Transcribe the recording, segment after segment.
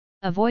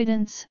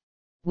Avoidance,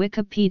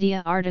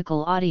 Wikipedia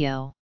article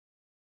audio.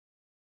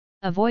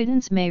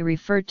 Avoidance may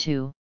refer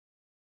to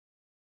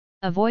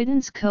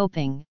avoidance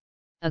coping,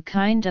 a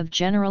kind of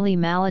generally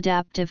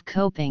maladaptive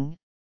coping,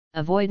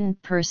 avoidant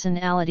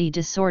personality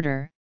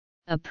disorder,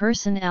 a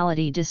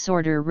personality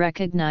disorder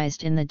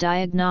recognized in the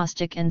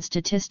Diagnostic and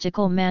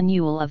Statistical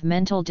Manual of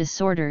Mental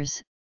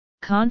Disorders,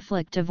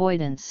 conflict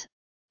avoidance,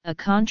 a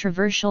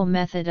controversial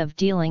method of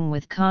dealing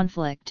with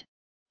conflict,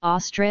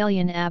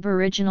 Australian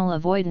Aboriginal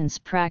avoidance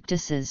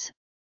practices,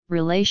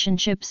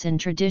 relationships in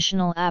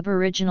traditional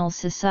Aboriginal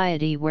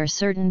society where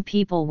certain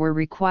people were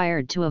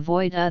required to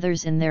avoid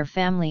others in their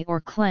family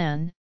or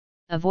clan,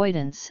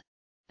 Avoidance,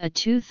 a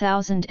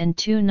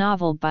 2002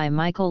 novel by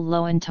Michael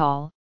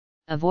Lowenthal,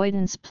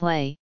 avoidance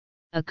play,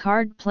 a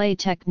card play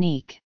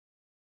technique.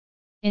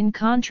 In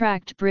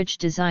contract bridge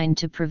designed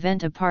to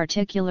prevent a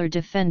particular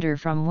defender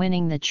from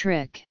winning the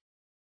trick.